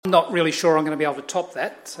not really sure I'm going to be able to top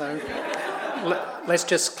that, so let's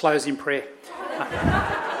just close in prayer.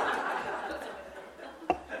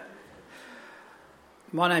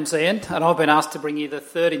 My name's Ian, and I've been asked to bring you the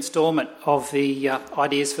third instalment of the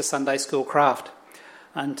Ideas for Sunday School Craft.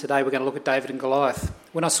 And today we're going to look at David and Goliath.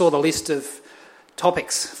 When I saw the list of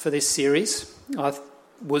topics for this series, I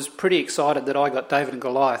was pretty excited that I got David and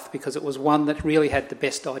Goliath because it was one that really had the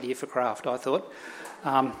best idea for craft, I thought.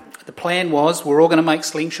 The plan was we're all going to make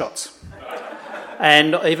slingshots.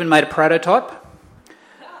 And I even made a prototype.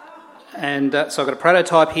 And so I've got a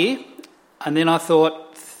prototype here. And then I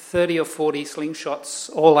thought 30 or 40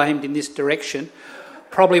 slingshots all aimed in this direction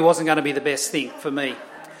probably wasn't going to be the best thing for me.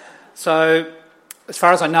 So as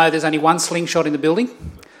far as I know, there's only one slingshot in the building,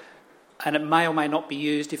 and it may or may not be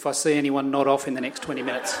used if I see anyone nod off in the next 20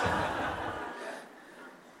 minutes.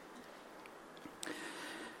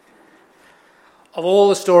 Of all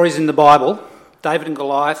the stories in the Bible, David and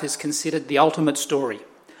Goliath is considered the ultimate story,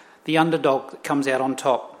 the underdog that comes out on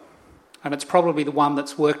top. And it's probably the one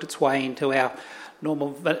that's worked its way into our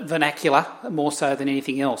normal vernacular more so than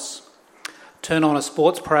anything else. Turn on a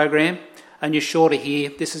sports program and you're sure to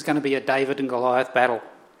hear this is going to be a David and Goliath battle,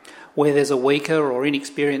 where there's a weaker or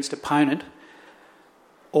inexperienced opponent,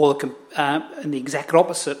 and the exact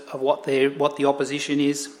opposite of what the opposition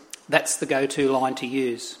is. That's the go-to line to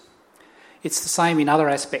use. It's the same in other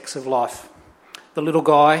aspects of life. The little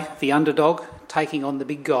guy, the underdog, taking on the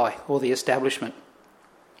big guy or the establishment.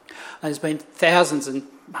 There's been thousands and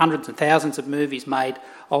hundreds and thousands of movies made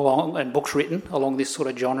along and books written along this sort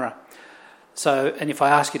of genre. So, and if I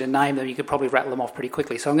ask you to name them, you could probably rattle them off pretty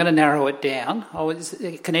quickly. So I'm going to narrow it down.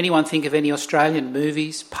 Can anyone think of any Australian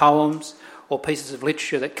movies, poems, or pieces of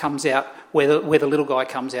literature that comes out where the little guy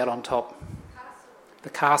comes out on top? The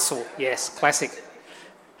Castle, yes, classic.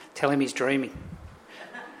 Tell him he's dreaming.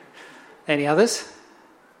 Any others?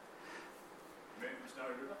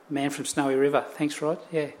 Man from Snowy River. Thanks, Rod.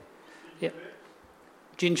 Yeah. Yep.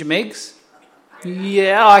 Ginger Meggs?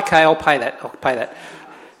 Yeah, okay, I'll pay that.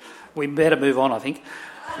 We better move on, I think.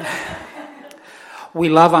 We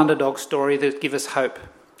love underdog stories that give us hope.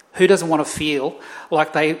 Who doesn't want to feel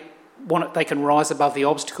like they can rise above the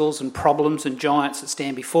obstacles and problems and giants that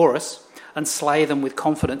stand before us and slay them with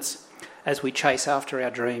confidence as we chase after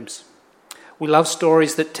our dreams? We love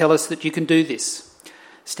stories that tell us that you can do this.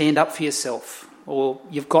 Stand up for yourself, or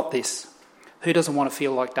you've got this. Who doesn't want to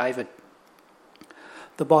feel like David?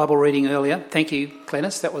 The Bible reading earlier, thank you,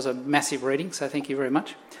 Glennis, that was a massive reading, so thank you very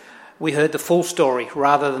much. We heard the full story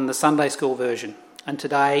rather than the Sunday school version, and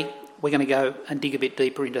today we're going to go and dig a bit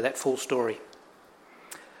deeper into that full story.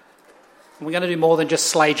 And we're going to do more than just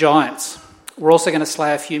slay giants. We're also going to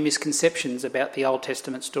slay a few misconceptions about the Old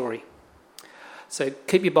Testament story. So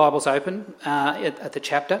keep your Bibles open at the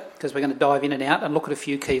chapter, because we're going to dive in and out and look at a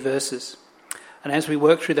few key verses. And as we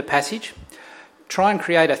work through the passage, try and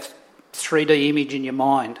create a 3D image in your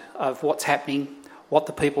mind of what's happening, what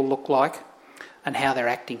the people look like, and how they're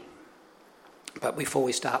acting. But before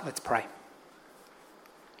we start, let's pray.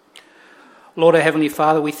 Lord, our Heavenly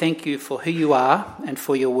Father, we thank you for who you are and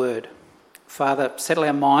for your word. Father, settle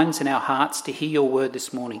our minds and our hearts to hear your word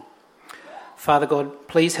this morning. Father God,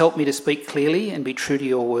 please help me to speak clearly and be true to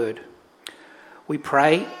your word. We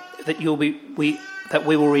pray that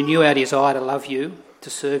we will renew our desire to love you, to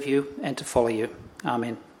serve you, and to follow you.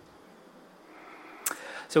 Amen.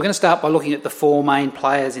 So we're going to start by looking at the four main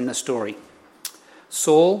players in the story: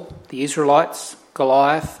 Saul, the Israelites,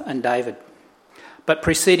 Goliath, and David. But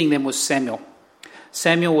preceding them was Samuel.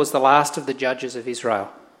 Samuel was the last of the judges of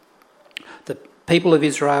Israel. The people of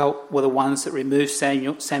Israel were the ones that removed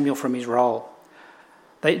Samuel from his role.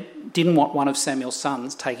 They didn't want one of Samuel's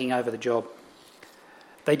sons taking over the job.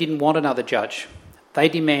 They didn't want another judge. They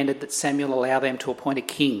demanded that Samuel allow them to appoint a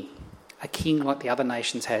king like the other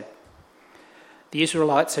nations had. The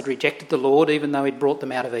Israelites had rejected the Lord even though he'd brought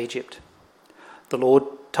them out of Egypt. The Lord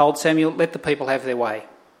told Samuel, let the people have their way,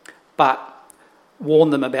 but warn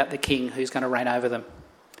them about the king who's going to reign over them.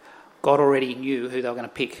 God already knew who they were going to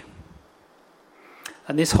pick.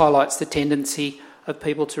 And this highlights the tendency of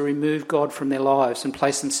people to remove God from their lives and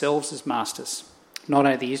place themselves as masters. Not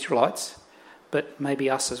only the Israelites, but maybe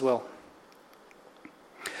us as well.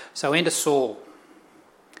 So enter Saul,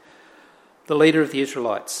 the leader of the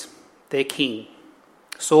Israelites, their king.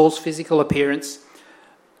 Saul's physical appearance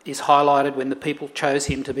is highlighted when the people chose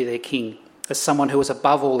him to be their king, as someone who was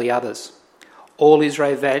above all the others. All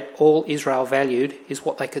Israel valued is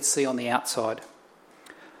what they could see on the outside.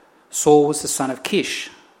 Saul was the son of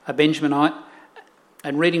Kish, a Benjaminite,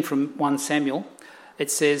 and reading from 1 Samuel, it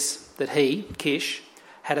says that he, Kish,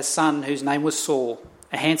 had a son whose name was Saul,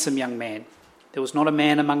 a handsome young man. There was not a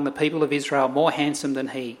man among the people of Israel more handsome than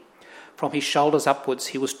he. From his shoulders upwards,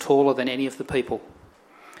 he was taller than any of the people.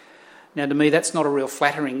 Now, to me, that's not a real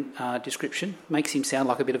flattering description. Makes him sound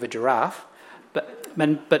like a bit of a giraffe. But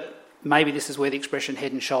maybe this is where the expression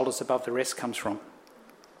head and shoulders above the rest comes from.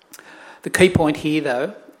 The key point here,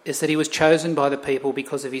 though, is that he was chosen by the people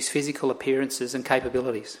because of his physical appearances and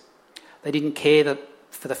capabilities. They didn't care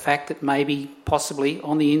for the fact that maybe, possibly,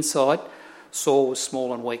 on the inside, Saul was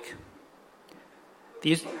small and weak.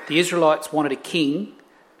 The Israelites wanted a king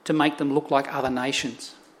to make them look like other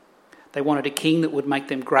nations. They wanted a king that would make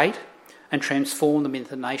them great and transform them into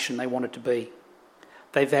the nation they wanted to be.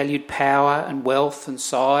 They valued power and wealth and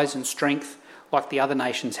size and strength like the other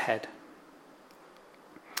nations had.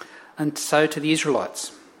 And so to the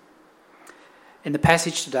Israelites. In the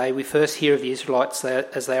passage today, we first hear of the Israelites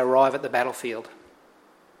as they arrive at the battlefield.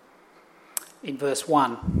 In verse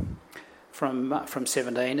 1 from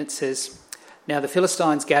 17, it says, "Now the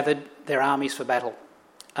Philistines gathered their armies for battle,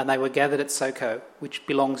 and they were gathered at Soko, which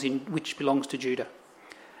belongs to Judah,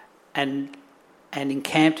 and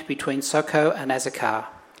encamped between Soko and Azekah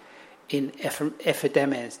in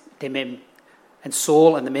Ephraim. And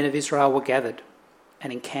Saul and the men of Israel were gathered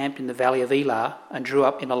and encamped in the valley of Elah and drew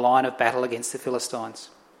up in a line of battle against the Philistines."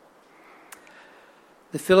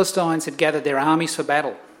 The Philistines had gathered their armies for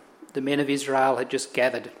battle. The men of Israel had just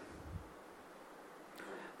gathered.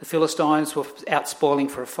 The Philistines were out spoiling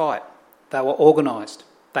for a fight. They were organised.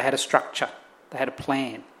 They had a structure. They had a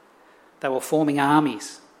plan. They were forming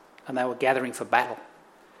armies and they were gathering for battle.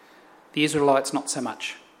 The Israelites, not so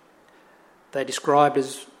much. They're described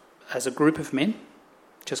as a group of men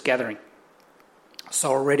just gathering.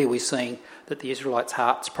 So already we're seeing that the Israelites'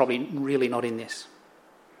 heart's probably really not in this.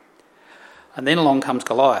 And then along comes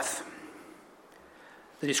Goliath.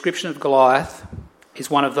 The description of Goliath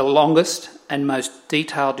is one of the longest and most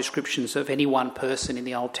detailed descriptions of any one person in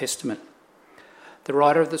the Old Testament. The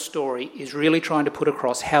writer of the story is really trying to put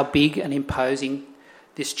across how big and imposing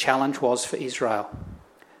this challenge was for Israel.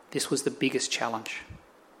 This was the biggest challenge.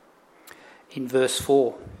 In verse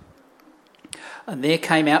 4, "And there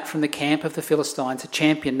came out from the camp of the Philistines a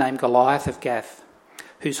champion named Goliath of Gath,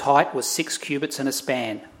 whose height was 6 cubits and a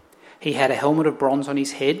span. He had a helmet of bronze on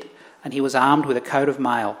his head, and he was armed with a coat of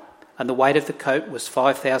mail, and the weight of the coat was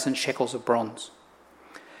 5,000 shekels of bronze.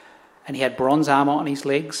 And he had bronze armour on his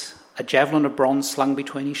legs, a javelin of bronze slung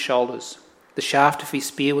between his shoulders. The shaft of his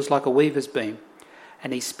spear was like a weaver's beam,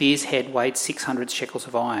 and his spear's head weighed 600 shekels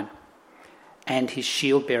of iron. And his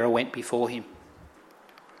shield bearer went before him."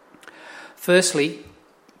 Firstly,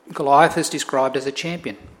 Goliath is described as a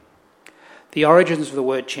champion. The origins of the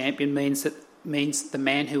word champion means the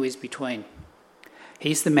man who is between.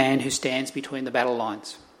 He's the man who stands between the battle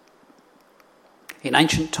lines. In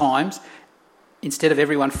ancient times, instead of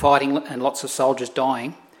everyone fighting and lots of soldiers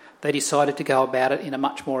dying, they decided to go about it in a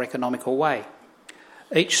much more economical way.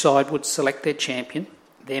 Each side would select their champion,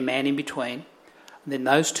 their man in between, and then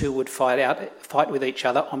those two would fight with each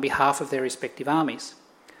other on behalf of their respective armies,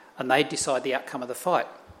 and they'd decide the outcome of the fight,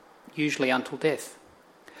 usually until death.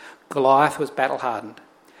 Goliath was battle-hardened.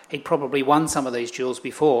 He'd probably won some of these duels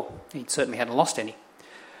before. He certainly hadn't lost any.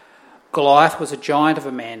 Goliath was a giant of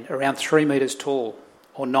a man, around 3 metres tall,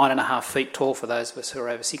 or 9.5 feet tall for those of us who are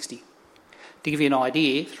over 60. To give you an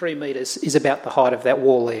idea, 3 metres is about the height of that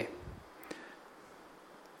wall there.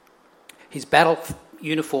 His battle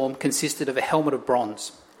uniform consisted of a helmet of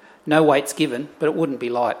bronze. No weights given, but it wouldn't be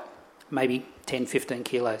light, maybe 10-15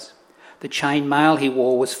 kilos. The chain mail he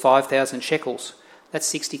wore was 5,000 shekels. That's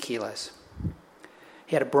 60 kilos.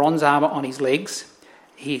 He had a bronze armour on his legs.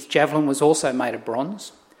 His javelin was also made of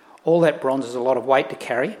bronze. All that bronze is a lot of weight to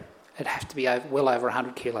carry. It'd have to be well over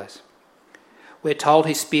 100 kilos. We're told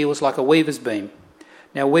his spear was like a weaver's beam.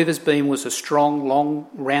 Now, a weaver's beam was a strong, long,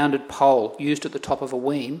 rounded pole used at the top of a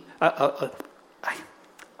loom to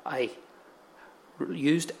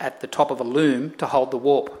hold the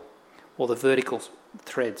warp, or the vertical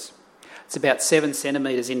threads. It's about 7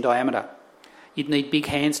 centimetres in diameter. You'd need big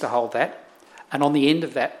hands to hold that, and on the end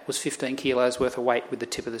of that was 15 kilos worth of weight with the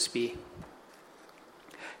tip of the spear.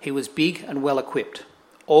 He was big and well equipped,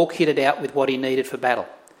 all kitted out with what he needed for battle,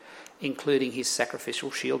 including his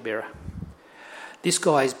sacrificial shield bearer. This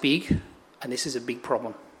guy is big, and this is a big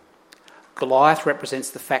problem. Goliath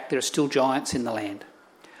represents the fact there are still giants in the land.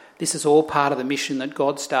 This is all part of the mission that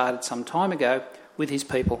God started some time ago with his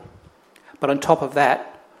people. But on top of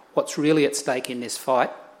that, what's really at stake in this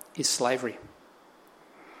fight is slavery.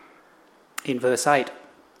 In verse 8,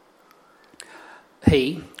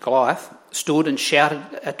 he, Goliath, stood and shouted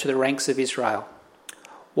to the ranks of Israel,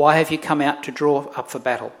 "Why have you come out to draw up for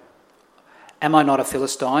battle? Am I not a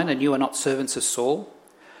Philistine, and you are not servants of Saul?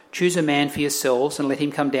 Choose a man for yourselves and let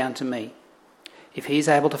him come down to me. If he is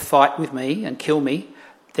able to fight with me and kill me,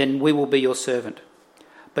 then we will be your servant.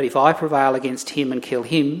 But if I prevail against him and kill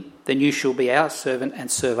him, then you shall be our servant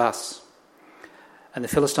and serve us." And the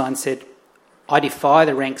Philistine said, "I defy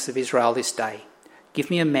the ranks of Israel this day. Give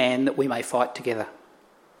me a man that we may fight together."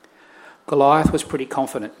 Goliath was pretty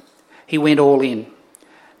confident. He went all in.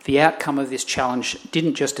 The outcome of this challenge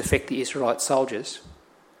didn't just affect the Israelite soldiers.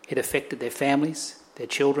 It affected their families, their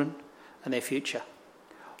children, and their future.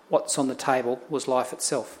 What's on the table was life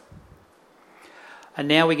itself. And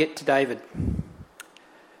now we get to David.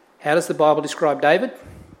 How does the Bible describe David?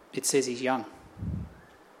 It says he's young.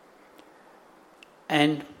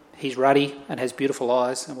 And he's ruddy and has beautiful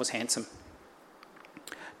eyes and was handsome.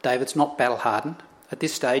 David's not battle-hardened. At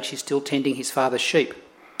this stage, he's still tending his father's sheep.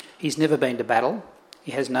 He's never been to battle.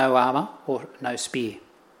 He has no armour or no spear.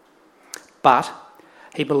 But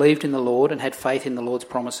he believed in the Lord and had faith in the Lord's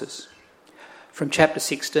promises. From chapter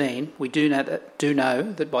 16, we do know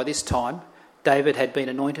that by this time, David had been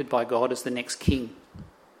anointed by God as the next king.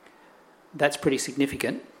 That's pretty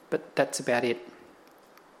significant, but that's about it.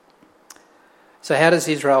 So how does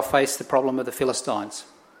Israel face the problem of the Philistines?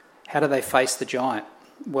 How do they face the giant?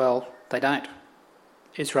 Well, they don't.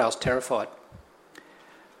 Israel's terrified.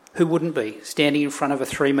 Who wouldn't be, standing in front of a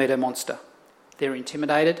 3-metre monster? They're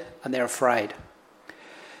intimidated and they're afraid.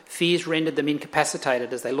 Fears rendered them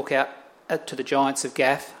incapacitated as they look out to the giants of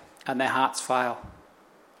Gath and their hearts fail.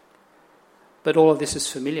 But all of this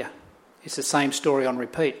is familiar. It's the same story on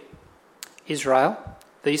repeat. Israel,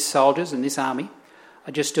 these soldiers and this army,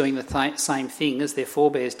 are just doing the same thing as their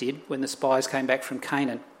forebears did when the spies came back from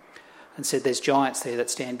Canaan and said, "There's giants there that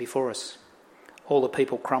stand before us." All the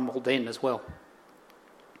people crumbled then as well.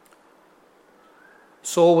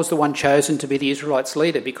 Saul was the one chosen to be the Israelites'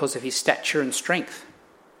 leader because of his stature and strength.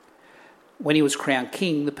 When he was crowned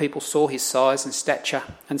king, the people saw his size and stature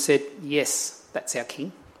and said, "Yes, that's our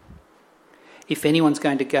king." If anyone's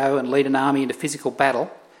going to go and lead an army into physical battle,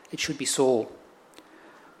 it should be Saul.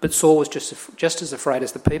 But Saul was just as afraid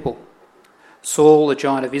as the people. Saul, the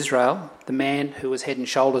giant of Israel, the man who was head and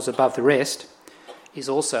shoulders above the rest, is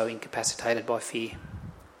also incapacitated by fear.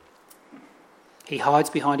 He hides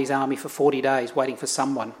behind his army for 40 days, waiting for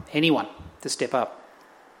anyone, to step up.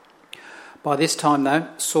 By this time, though,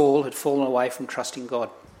 Saul had fallen away from trusting God,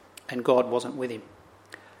 and God wasn't with him.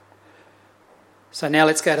 So now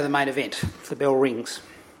let's go to the main event. The bell rings.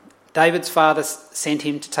 David's father sent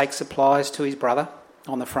him to take supplies to his brother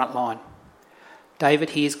on the front line.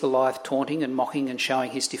 David hears Goliath taunting and mocking and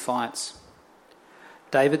showing his defiance.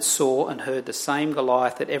 David saw and heard the same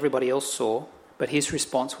Goliath that everybody else saw, but his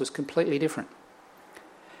response was completely different.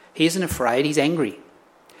 He isn't afraid, he's angry.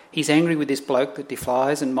 He's angry with this bloke that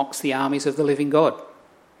defies and mocks the armies of the living God.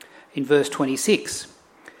 In verse 26,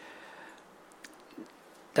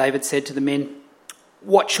 David said to the men,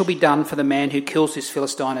 "What shall be done for the man who kills this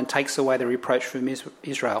Philistine and takes away the reproach from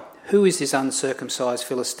Israel? Who is this uncircumcised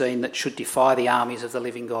Philistine that should defy the armies of the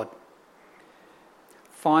living God?"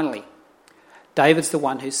 Finally, David's the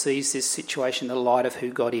one who sees this situation in the light of who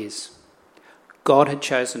God is. God had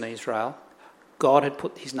chosen Israel. God had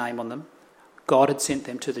put his name on them. God had sent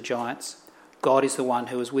them to the giants. God is the one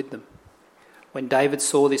who was with them. When David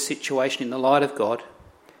saw this situation in the light of God,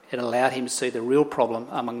 it allowed him to see the real problem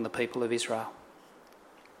among the people of Israel.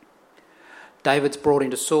 David's brought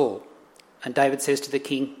into Saul, and David says to the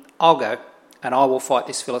king, "I'll go and I will fight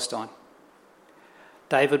this Philistine."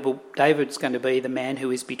 David's going to be the man who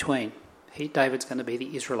is between. David's going to be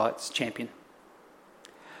the Israelites' champion.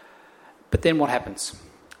 But then what happens?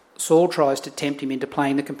 Saul tries to tempt him into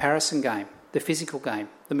playing the comparison game, the physical game,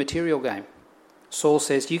 the material game. Saul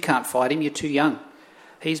says, "You can't fight him, you're too young.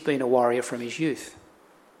 He's been a warrior from his youth."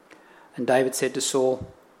 And David said to Saul,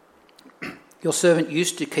 "Your servant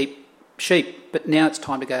used to keep sheep, but now it's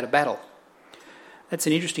time to go to battle." That's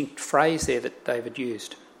an interesting phrase there that David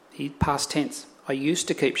used. Past tense. I used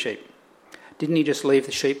to keep sheep. Didn't he just leave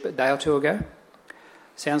the sheep a day or two ago?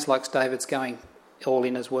 Sounds like David's going all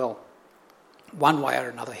in as well. One way or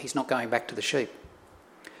another, he's not going back to the sheep.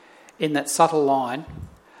 In that subtle line,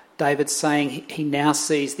 David's saying he now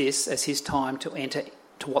sees this as his time to enter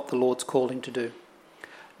to what the Lord's called him to do.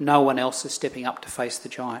 No one else is stepping up to face the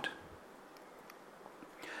giant.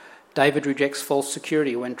 David rejects false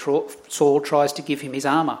security when Saul tries to give him his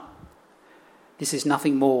armour. This is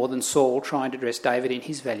nothing more than Saul trying to dress David in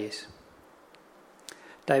his values.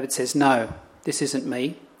 David says, "No, this isn't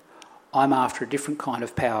me. I'm after a different kind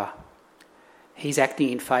of power." He's acting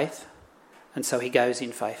in faith, and so he goes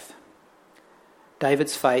in faith.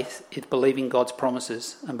 David's faith is believing God's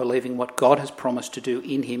promises and believing what God has promised to do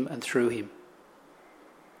in him and through him.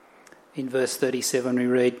 In verse 37 we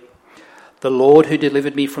read, "The Lord who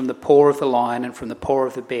delivered me from the paw of the lion and from the paw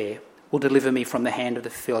of the bear will deliver me from the hand of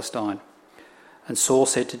the Philistine." And Saul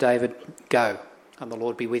said to David, "Go, and the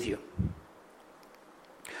Lord be with you."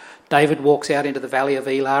 David walks out into the valley of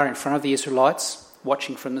Elah in front of the Israelites,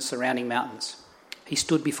 watching from the surrounding mountains. He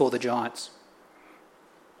stood before the giants.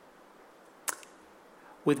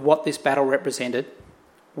 With what this battle represented,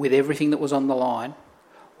 with everything that was on the line,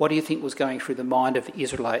 what do you think was going through the mind of the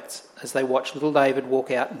Israelites as they watched little David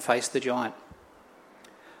walk out and face the giant?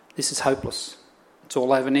 This is hopeless. It's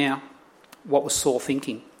all over now. What was Saul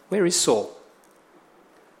thinking? Where is Saul?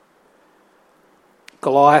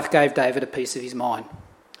 Goliath gave David a piece of his mind,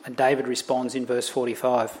 and David responds in verse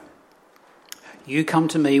 45. "You come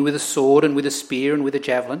to me with a sword and with a spear and with a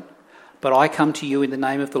javelin, but I come to you in the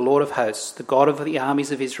name of the Lord of hosts, the God of the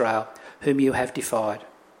armies of Israel, whom you have defied.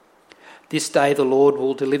 This day the Lord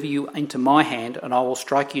will deliver you into my hand, and I will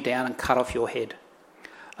strike you down and cut off your head.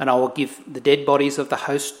 And I will give the dead bodies of the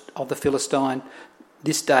host of the Philistine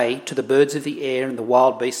this day to the birds of the air and the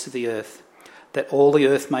wild beasts of the earth, that all the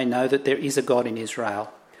earth may know that there is a God in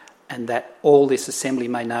Israel, and that all this assembly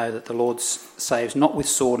may know that the Lord saves not with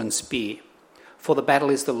sword and spear. For the battle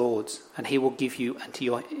is the Lord's, and he will give you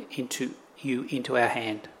into our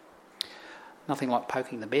hand." Nothing like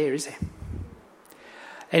poking the bear, is there?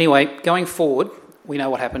 Anyway, going forward, we know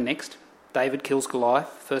what happened next. David kills Goliath,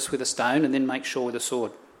 first with a stone and then makes sure with a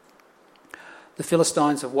sword. The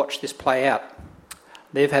Philistines have watched this play out.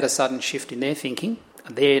 They've had a sudden shift in their thinking,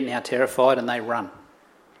 and they're now terrified and they run.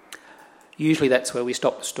 Usually that's where we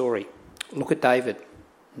stop the story. Look at David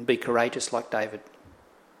and be courageous like David.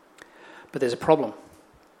 But there's a problem.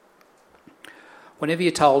 Whenever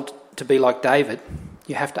you're told to be like David,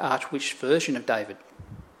 you have to ask which version of David.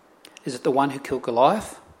 Is it the one who killed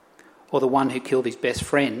Goliath, or the one who killed his best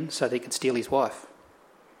friend so that he could steal his wife?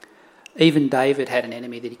 Even David had an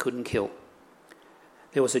enemy that he couldn't kill.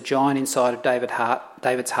 There was a giant inside of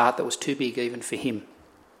David's heart that was too big even for him.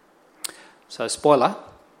 So, spoiler,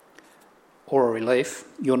 or a relief,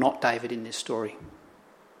 you're not David in this story.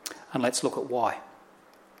 And let's look at why.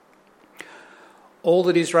 All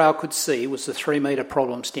that Israel could see was the 3-metre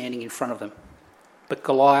problem standing in front of them. But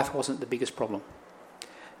Goliath wasn't the biggest problem.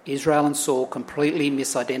 Israel and Saul completely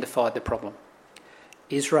misidentified the problem.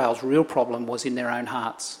 Israel's real problem was in their own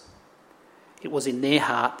hearts. It was in their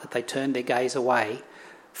heart that they turned their gaze away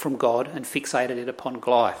from God and fixated it upon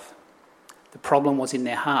Goliath. The problem was in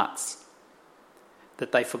their hearts,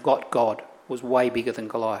 that they forgot God was way bigger than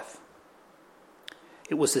Goliath.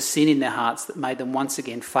 It was the sin in their hearts that made them once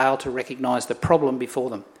again fail to recognise the problem before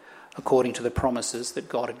them, according to the promises that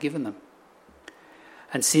God had given them.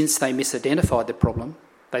 And since they misidentified the problem,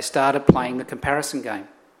 they started playing the comparison game.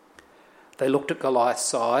 They looked at Goliath's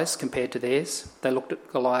size compared to theirs. They looked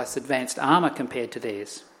at Goliath's advanced armour compared to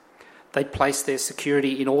theirs. They placed their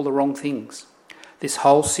security in all the wrong things. This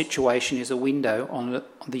whole situation is a window on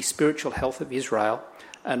the spiritual health of Israel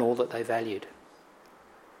and all that they valued.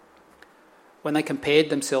 When they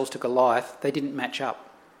compared themselves to Goliath, they didn't match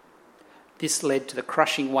up. This led to the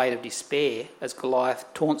crushing weight of despair as Goliath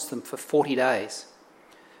taunts them for 40 days.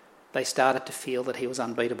 They started to feel that he was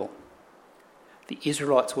unbeatable. The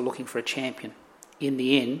Israelites were looking for a champion. In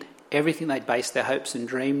the end, everything they'd based their hopes and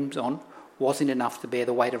dreams on wasn't enough to bear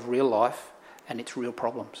the weight of real life and its real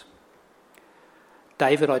problems.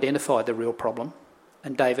 David identified the real problem,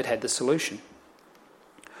 and David had the solution.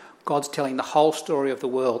 God's telling the whole story of the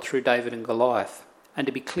world through David and Goliath. And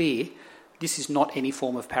to be clear, this is not any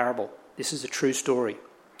form of parable. This is a true story.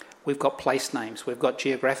 We've got place names, we've got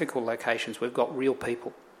geographical locations, we've got real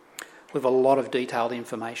people. We've a lot of detailed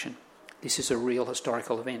information. This is a real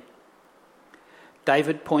historical event.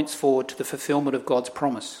 David points forward to the fulfilment of God's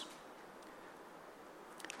promise.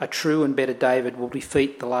 A true and better David will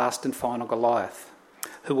defeat the last and final Goliath,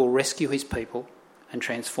 who will rescue his people and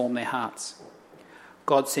transform their hearts.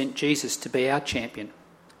 God sent Jesus to be our champion.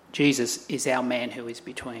 Jesus is our man who is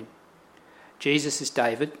between. Jesus is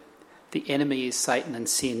David, the enemy is Satan and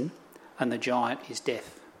sin, and the giant is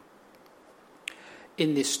death.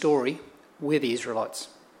 In this story, we're the Israelites.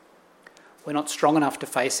 We're not strong enough to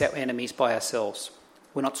face our enemies by ourselves.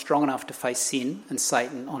 We're not strong enough to face sin and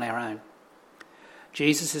Satan on our own.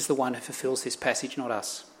 Jesus is the one who fulfills this passage, not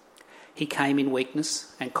us. He came in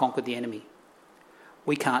weakness and conquered the enemy.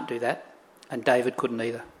 We can't do that. And David couldn't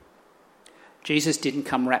either. Jesus didn't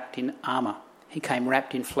come wrapped in armour. He came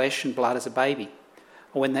wrapped in flesh and blood as a baby.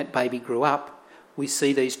 And when that baby grew up, we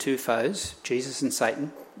see these two foes, Jesus and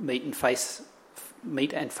Satan, meet and face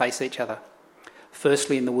each other.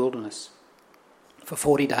 Firstly, in the wilderness. For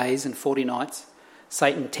 40 days and 40 nights,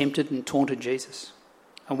 Satan tempted and taunted Jesus.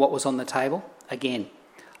 And what was on the table? Again,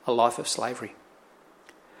 a life of slavery.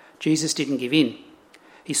 Jesus didn't give in.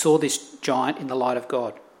 He saw this giant in the light of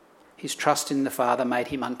God. His trust in the Father made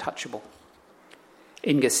him untouchable.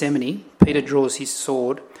 In Gethsemane, Peter draws his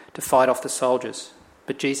sword to fight off the soldiers.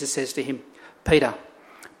 But Jesus says to him, "Peter,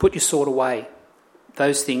 put your sword away.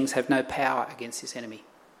 Those things have no power against this enemy."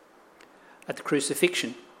 At the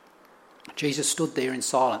crucifixion, Jesus stood there in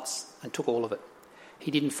silence and took all of it. He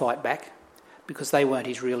didn't fight back because they weren't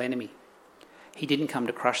his real enemy. He didn't come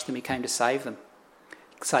to crush them, he came to save them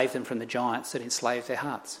from the giants that enslaved their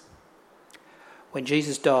hearts. When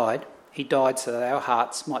Jesus died, he died so that our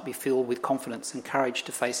hearts might be filled with confidence and courage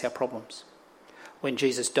to face our problems. When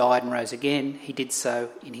Jesus died and rose again, he did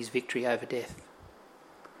so in his victory over death.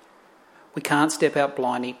 We can't step out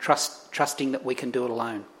blindly, trusting that we can do it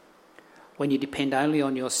alone. When you depend only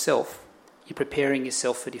on yourself, you're preparing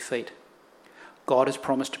yourself for defeat. God has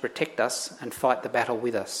promised to protect us and fight the battle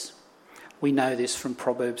with us. We know this from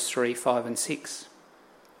Proverbs 3, 5 and 6.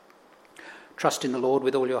 Trust in the Lord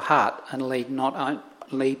with all your heart and lean not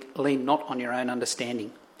on your own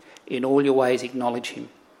understanding. In all your ways acknowledge him,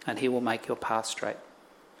 and he will make your path straight.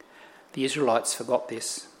 The Israelites forgot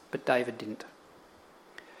this, but David didn't.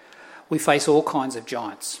 We face all kinds of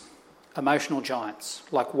giants. Emotional giants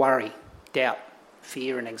like worry, doubt,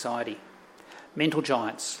 fear and anxiety. Mental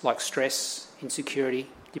giants like stress, insecurity,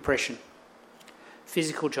 depression.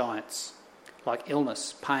 Physical giants like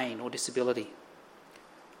illness, pain or disability.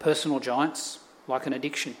 Personal giants like an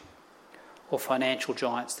addiction, or financial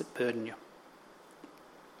giants that burden you.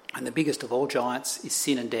 And the biggest of all giants is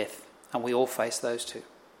sin and death, and we all face those two.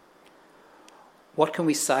 What can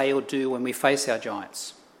we say or do when we face our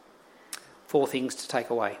giants? 4 things to take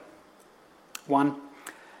away. 1,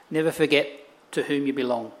 never forget to whom you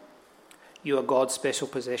belong. You are God's special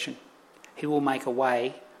possession. He will make a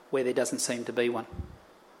way where there doesn't seem to be one.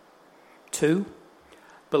 2,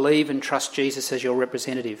 believe and trust Jesus as your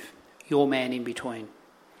representative, your man in between.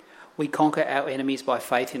 We conquer our enemies by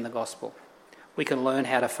faith in the gospel. We can learn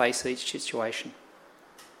how to face each situation.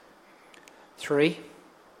 3,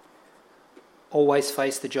 always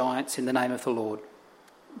face the giants in the name of the Lord.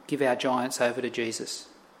 Give our giants over to Jesus.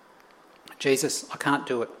 Jesus, I can't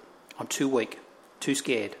do it. I'm too weak, too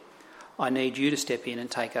scared. I need you to step in and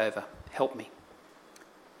take over. Help me.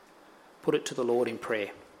 Put it to the Lord in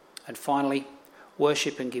prayer. And finally,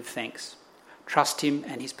 worship and give thanks. Trust him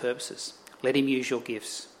and his purposes. Let him use your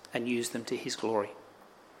gifts and use them to his glory.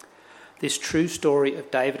 This true story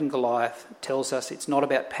of David and Goliath tells us it's not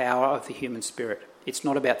about power of the human spirit. It's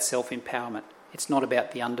not about self-empowerment. It's not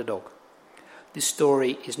about the underdog. This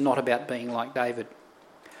story is not about being like David.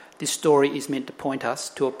 This story is meant to point us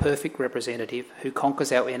to a perfect representative who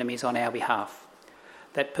conquers our enemies on our behalf.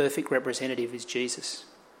 That perfect representative is Jesus.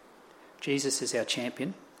 Jesus is our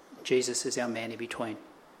champion. Jesus is our man in between.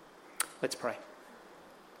 Let's pray.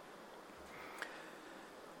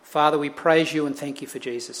 Father, we praise you and thank you for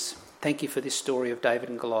Jesus. Thank you for this story of David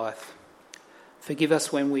and Goliath. Forgive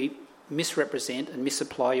us when we misrepresent and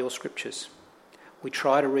misapply your scriptures. We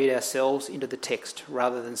try to read ourselves into the text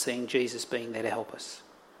rather than seeing Jesus being there to help us.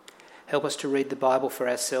 Help us to read the Bible for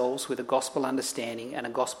ourselves with a gospel understanding and a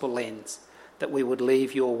gospel lens, that we would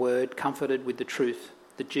leave your word comforted with the truth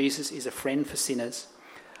that Jesus is a friend for sinners,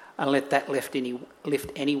 and let that lift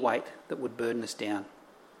any weight that would burden us down.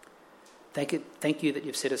 Thank you that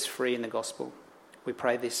you've set us free in the gospel. We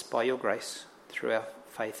pray this by your grace through our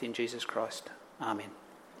faith in Jesus Christ. Amen.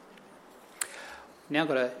 Now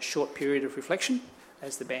got a short period of reflection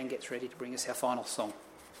as the band gets ready to bring us our final song.